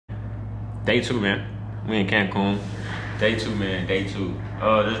Day 2, man. We in Cancun. Day 2, man. Day 2.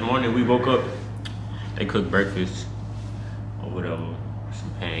 This morning we woke up. They cooked breakfast or whatever.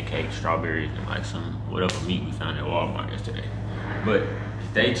 Some pancakes, strawberries, and like some whatever meat we found at Walmart yesterday. But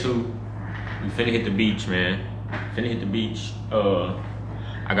it's day 2. We finna hit the beach, man. Finna hit the beach.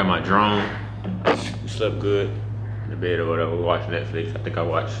 I got my drone. We slept good in the bed or whatever. We watched Netflix. I think I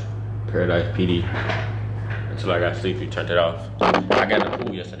watched Paradise PD until I got sleepy. Turned it off. I got in the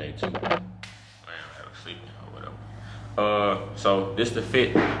pool yesterday too. I was sleeping or whatever. So this the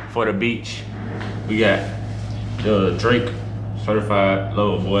fit for the beach. We got the Drake certified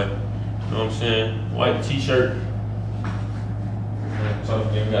lover boy. You know what I'm saying? White t-shirt. So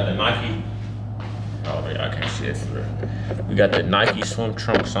then we got the Nike. Oh yeah, I can't see it for real. We got the Nike swim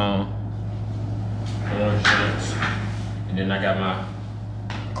trunks on. Orange shorts. And then I got my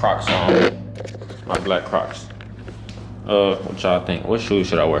Crocs on. My black Crocs. What y'all think? What shoes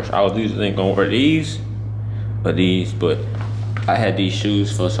should I wear? I was usually gonna wear these or these, but I had these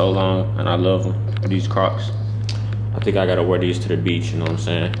shoes for so long and I love them. These Crocs. I think I gotta wear these to the beach, you know what I'm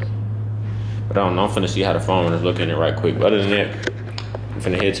saying? But I don't know, I'm finna see how the phone is looking at it right quick. But other than that, I'm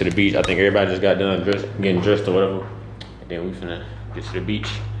finna head to the beach. I think everybody just got done getting dressed or whatever. And then we finna get to the beach.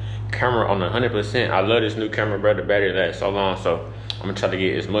 Camera on 100%. I love this new camera, bro. The battery lasts so long, so I'm gonna try to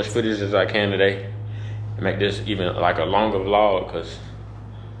get as much footage as I can today. And make this even like a longer vlog, cause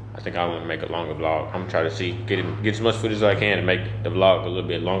I think I want to make a longer vlog. I'm gonna try to see, get as much footage as I can to make the vlog a little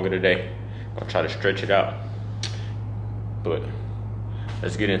bit longer today. I'm gonna try to stretch it out. But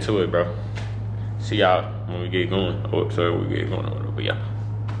let's get into it, bro. See y'all when we get going. Oh, sorry, we get going over. But yeah.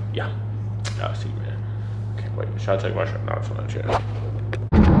 Y'all see, man. Can't wait. Should I take my shirt? No, it's not chair.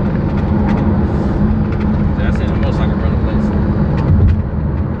 That's it. Almost like a rental place.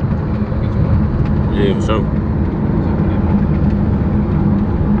 Yeah, for sure.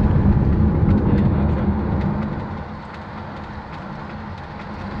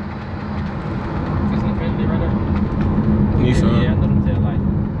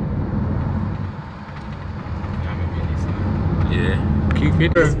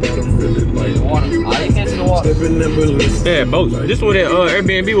 Yeah, boats. This where that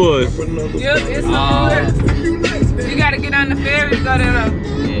Airbnb was. Yep, it's so you gotta get on the ferry to go there.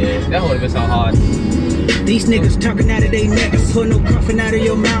 Yeah, that would have been so hard. These niggas talking out of their neck, put no coughing out of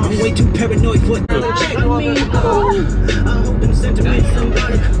your mouth. I'm way too paranoid for it. I hope them sentiments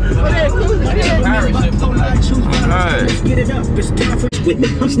somebody. Let's get it up, it's time for with me.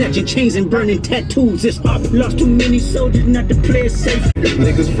 I'm snatching chains and burning tattoos. It's up, lost too many soldiers not to play it safe.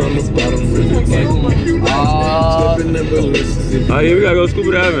 Niggas from the bottom really oh yeah, we gotta go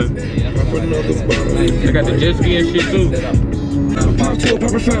scuba diving. I got the jet ski and shit too. Pop to a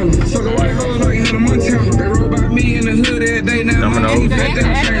proper family. Fuck a white hoe like Hannah Montana. They roll by me in the hood every day now.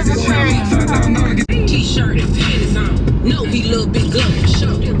 T-shirt and panties on. No, he little big up.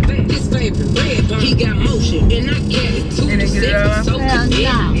 Show his favorite red. He got motion and I carry two. So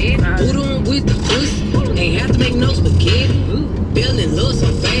put on with the pussy. Ain't have to make no spaghetti. Building love so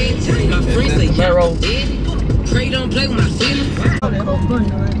fast. My friends say y'all dead. Pray don't play with my feelings.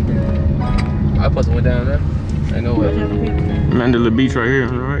 I supposed to went down there. Ain't no way. Man, the little beach right here,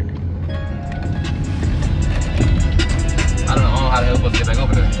 right? I don't know how the hell we're supposed to get back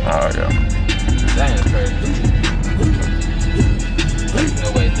over there. Oh yeah. Damn, that's crazy. No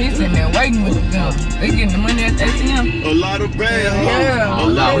way. He's sitting there waiting with them. They getting the money at the ATM. A lot of bad Yeah. Oh,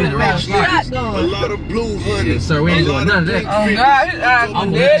 no, we in the wrong spot. a lot of blue honey. Yes, sir, we ain't doing none of that. Oh God, his eyes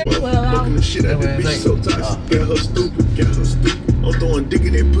I'm dead. Looking the shit at the bitch so toxic. Get her stupid. I'm throwing dick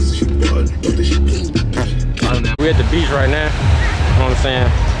in that pussy, she bought it. Don't think she please. We at the beach right now. You know what I'm saying?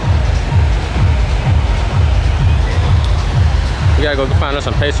 We gotta go find us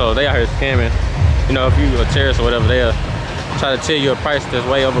some pesos. They out here scamming. You know, if you a terrorist or whatever, they'll try to tell you a price that's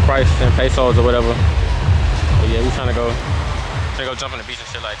way overpriced in pesos or whatever. But yeah, we trying to go jump on the beach and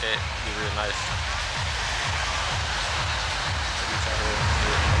shit like that. It'd be real nice.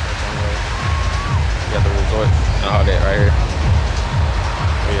 We got the resort and all that right here.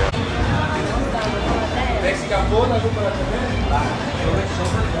 Yeah.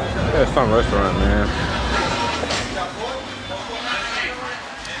 Yeah, some restaurant, man.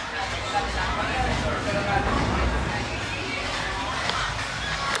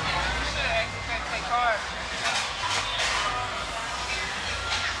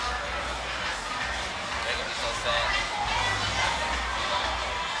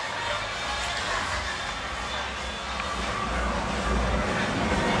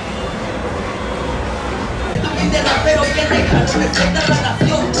 Pero que regacho de toda la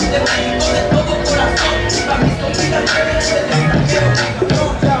nación, te bendigo de todo corazón, para mí son vidas chéveres del extranjero.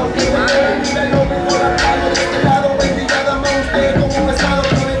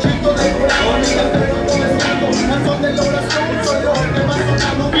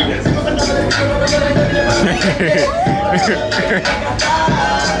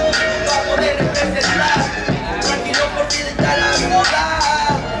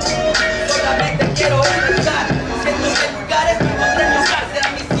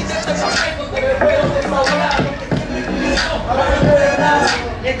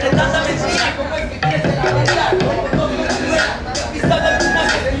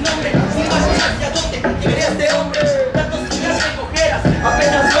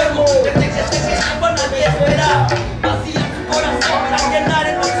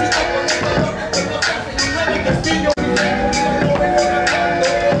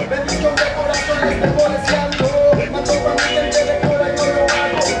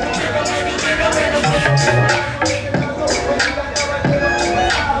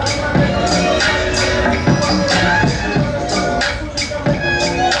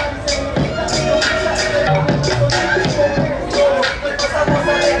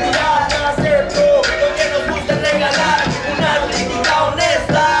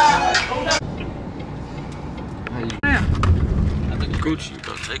 Gucci,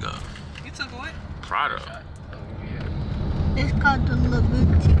 bro. Take off. You took what? Prada. It's called the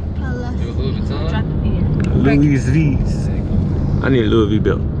Louboutin Palace. It was Louis Vuitton? Louis V's. I need a Louis V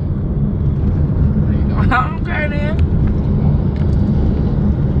belt. Okay then.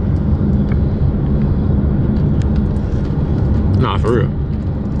 Nah, for real.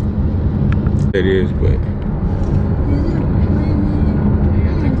 It is, but.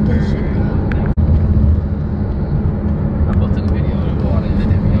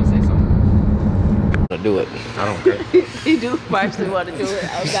 Do it. I don't care. He do actually want to do it.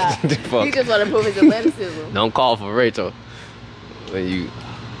 Oh God. He just want to prove his athleticism. Don't call for Rachel. When you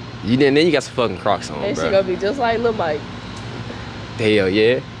then you got some fucking Crocs on, And bro. she gonna be just like Lil Mike. Hell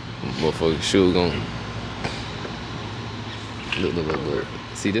yeah. Motherfucking shoe gon' look.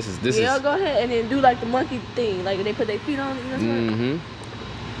 See, this is Yeah, go ahead and then do like the monkey thing, like they put their feet on. You know what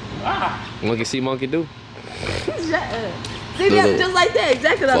Mm-hmm. Monkey see, monkey do. Shut up. See, that's just like that.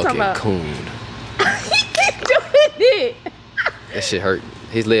 Exactly what I'm talking about. Coon. He keep doing it. That shit hurt.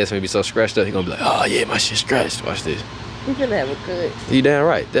 His legs gonna be so scratched up. He gonna be like, oh yeah, my shit scratched. Watch this. He finna have a cut. You damn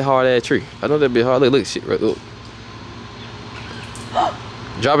right. That hard ass tree. I know that be hard. Look, shit. Right, look.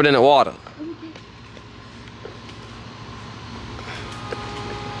 Drop it in the water.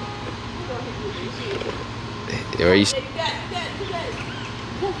 Where you? You got it.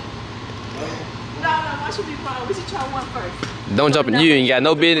 No, why should we fine? We should try one first. Don't jump in. You ain't got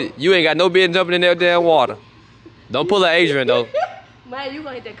no business. You ain't got no business jumping in that damn water. Don't pull an Adrian though. Man, you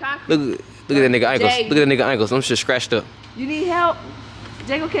gonna hit that concrete. Look at that nigga ankles. Jay. Look at that nigga ankles. Them shit scratched up. You need help?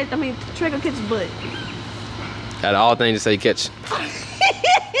 Jay gonna catch. Trey gonna catch his butt. Out of all things to say, catch.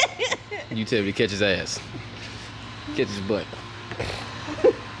 You tell me to catch his ass. Catch his butt.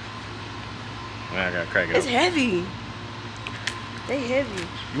 Man, I gotta crack it It's up. heavy. They heavy.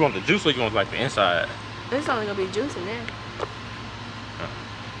 You want the juice or you want like the inside? There's only gonna be juice in there.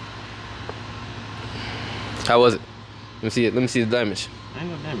 How was it? Let me see it. Let me see the damage. Ain't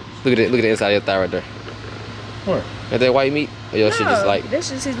no damage. Look at it. Look at the inside of your thigh right there. What? Is that white meat? Or your shit just like? That's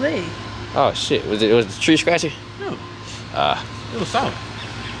just his leg. Oh shit! Was the tree scratchy? No. Ah. It was soft.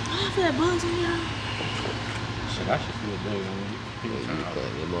 I feel like bugs in here. Shit, I should feel good. You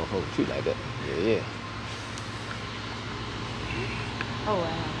playing your motherfucking tree like that? Yeah. Oh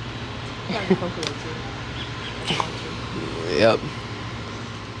wow. Gotta come to it too. Yep.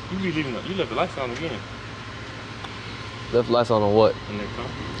 You be leaving. You left the lights on again. Left lights on what? In the car.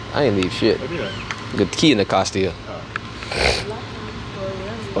 I ain't leave shit. Look at that. Got the key in the car still.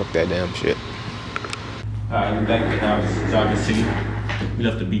 Fuck that damn shit. Alright, we're back at the house. As y'all can see, we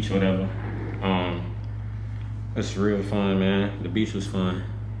left the beach or whatever. It's real fun, man. The beach was fun.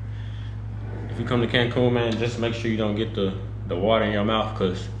 If you come to Cancun, man, just make sure you don't get the water in your mouth,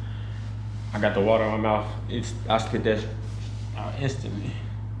 cause I got the water in my mouth. I spit that out instantly.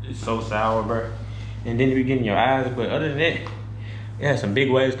 It's so sour, bro. And then you be getting your eyes, but other than that, it has some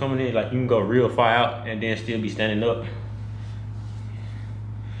big waves coming in. Like you can go real far out and then still be standing up.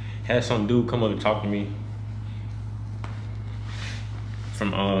 Had some dude come up and talk to me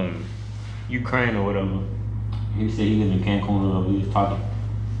from Ukraine or whatever. He said he lived in Cancun or whatever. We was talking.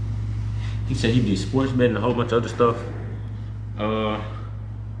 He said he did sports betting and a whole bunch of other stuff.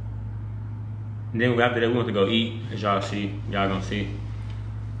 Then after that we went to go eat, as y'all gonna see.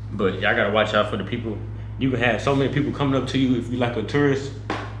 But y'all gotta watch out for the people. You can have so many people coming up to you if you like a tourist,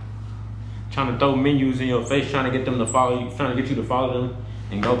 trying to throw menus in your face, trying to get them to follow you, trying to get you to follow them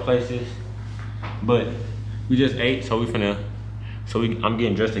and go places. But we just ate, so I'm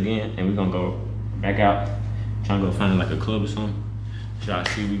getting dressed again and we're gonna go back out, trying to go find like a club or something. So y'all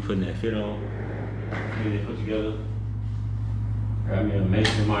see we putting that fit on, get it put together. Got me a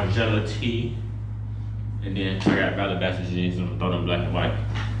Mason Margiela tee, and then I got Calabasas jeans and I'm gonna throw them black and white.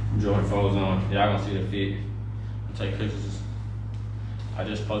 Jordan 4s on. Y'all gonna see the fit. I'll take pictures. I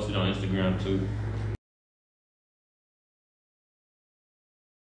just posted on Instagram too.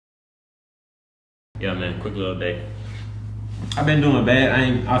 Yeah, man, quick little day. I've been doing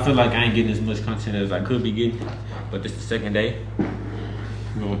bad. I feel like I ain't getting as much content as I could be getting, but this is the second day.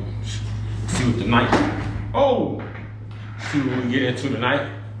 We're gonna see what the night. See what we get into tonight.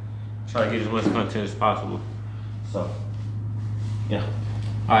 Try to get as much content as possible. So, yeah.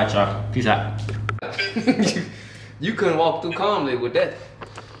 All right, y'all. Peace out. You couldn't walk through calmly with that.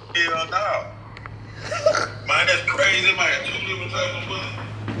 Hell no. Man, that's crazy, man. 2 different types of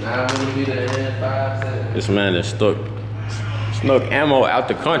money. Nah, I wouldn't be there in 5 seconds. This man is snuck ammo out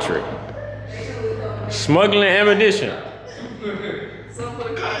the country. Smuggling ammunition.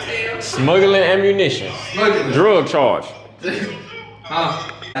 Smuggling ammunition. Drug charge. Huh?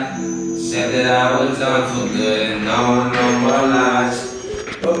 Said that I was done for good and no more lies.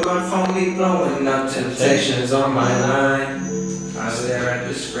 But my phone be blowing up, temptations on my line. I stare at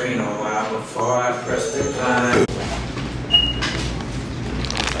the screen a while before I press decline.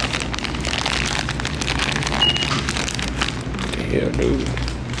 Yeah, dude.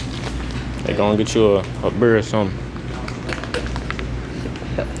 They gonna get you a beer or something.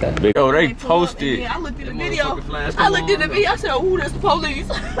 Big, oh, they posted. I looked at the video. I looked at the video. I said, "Ooh, that's the police."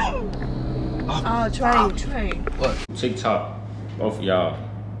 Oh, train. What? TikTok, both of y'all.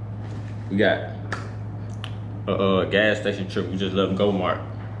 We got a gas station trip. We just left Go-Mart.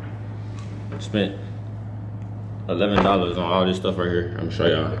 Spent $11 on all this stuff right here. I'm gonna show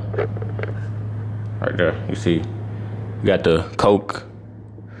y'all. Right there, you see. We got the Coke,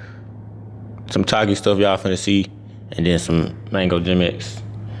 some Taki stuff y'all finna see, and then some Mango Gym X.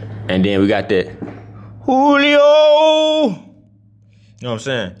 And then we got that Julio. You know what I'm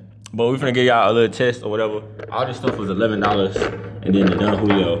saying? But we finna give y'all a little test or whatever. All this stuff was $11, and then the Don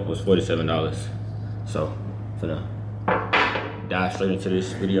Julio was $47. So, finna dive straight into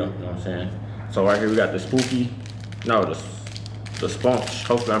this video, you know what I'm saying? So right here we got the Spooky, no, the Sponge.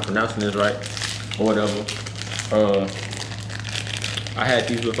 Hopefully I'm pronouncing this right, or whatever. I had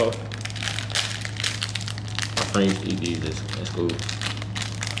these before. My friends used to eat these in school.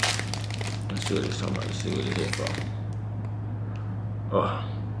 Let's see what it's talking about. Let's see what it is, bro. Oh.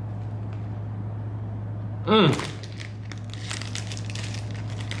 I'm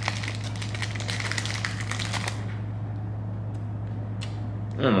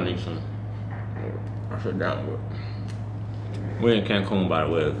gonna need some. I sit down, but we in Cancun, by the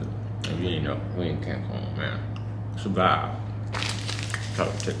way. If you didn't know, we in Cancun, man. It's a vibe.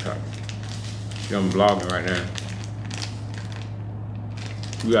 Talk TikTok. I'm vlogging right now.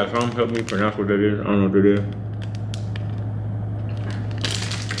 You got something help me pronounce what that is? I don't know what that is.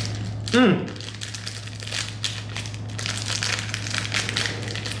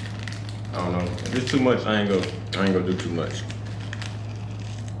 I don't know. If it's too much, I ain't gonna do too much.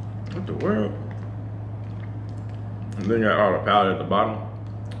 What the world? And then you got all the powder at the bottom.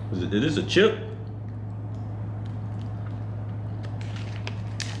 Is this a chip?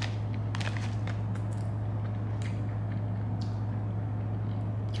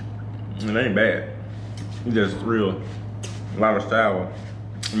 It ain't bad. It's just real, a lot of sour.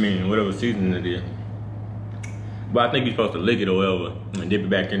 I mean, whatever seasoning it is. But I think you're supposed to lick it or whatever and dip it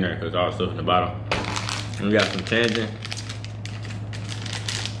back in there because all the stuff in the bottom. And we got some Tangent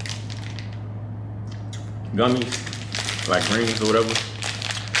gummies, like greens or whatever.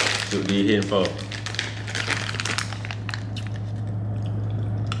 Should be hidden for.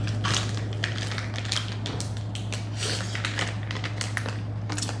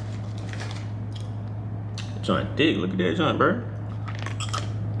 Joint thick, look at that joint, bro.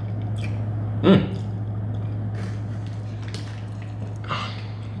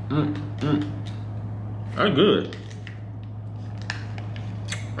 That's good.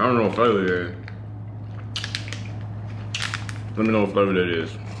 I don't know what flavor that is. Let me know what flavor that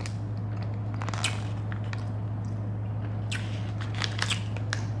is.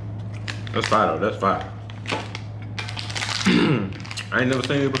 That's fire though, that's fire. I ain't never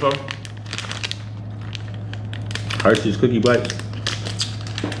seen it before. Hershey's Cookie Bites.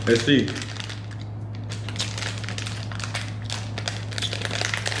 Let's see.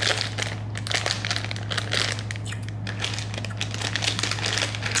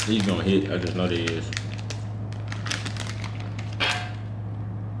 He's gonna hit, I just know that he is.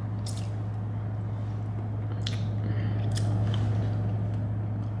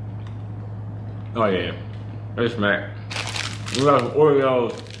 Oh yeah, they smack. We got some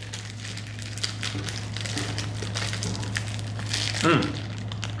Oreos.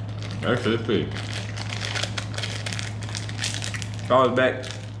 That's crispy. If I was back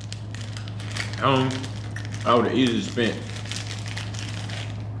home, I would have easily spent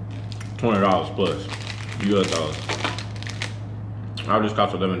 $20 plus US dollars. I would just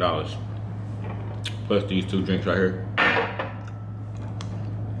cost $11 plus these two drinks right here.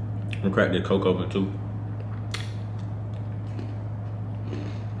 I'm gonna crack that Coke open too.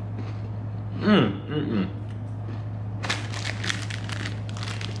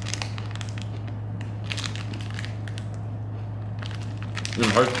 Them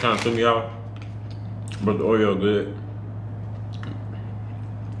Hershey kind of threw me off, but the Oreo good.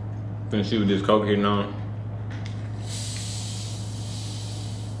 Then see what this Coke hitting on.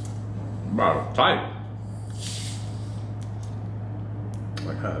 Bottle tight.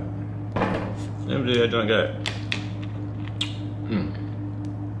 Like how? Let me see that junk got.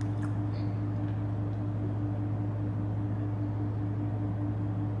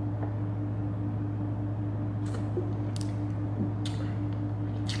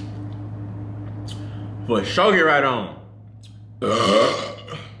 For sure, get right on. My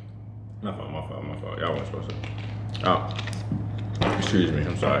fault. Y'all weren't supposed to. Oh, excuse me.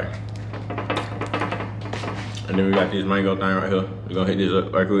 I'm sorry. And then we got this mango thing right here. We're gonna hit this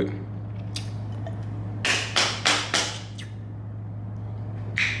up right quick.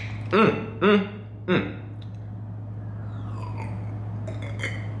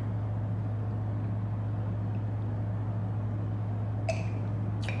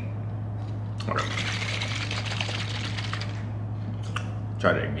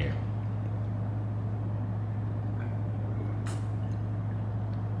 Try that again.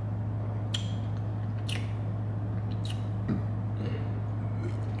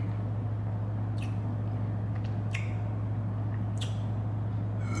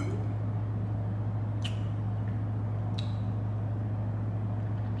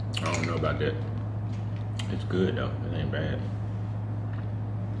 I don't know about that. It's good though. It ain't bad.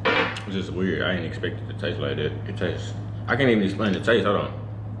 It's just weird. I ain't expect it to taste like that. It tastes. I can't even explain the taste. Hold on.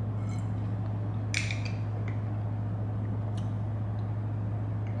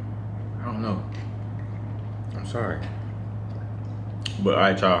 I don't know. I'm sorry. But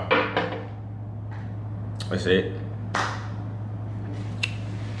alright, y'all. That's it.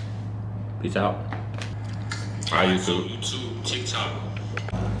 Peace out. Alright, YouTube, TikTok.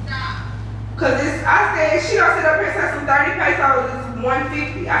 Cause I said she gonna sit up here and say some 30 pesos is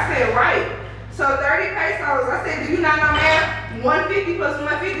 150. I said right. So 30 pesos. I said, do you not know math? 150 plus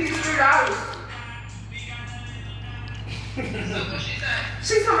 150 is $3.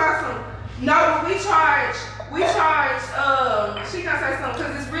 She's talking about some. No, but we charge. She gonna say something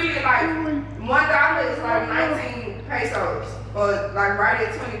because it's really like $1 is like 19 pesos or like right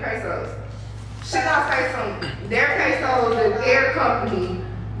at 20 pesos. She gonna say some. Their pesos is their company.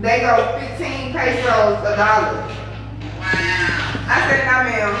 They go 15 pesos $1. Wow. I said, nah,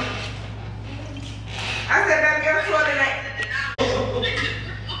 ma'am. I said, baby, I'm sure that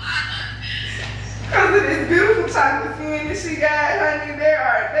because of this beautiful chocolate fin that she got, honey, they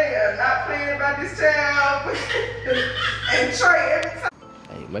are not playing about this child. And Trey, every time.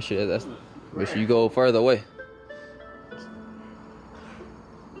 Hey, make sure you go further away.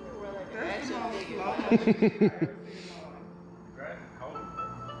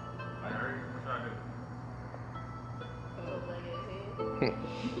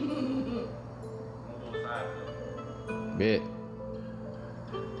 Bet.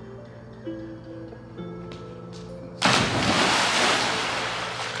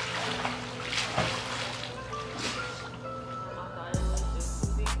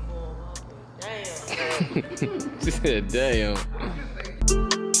 She said, damn.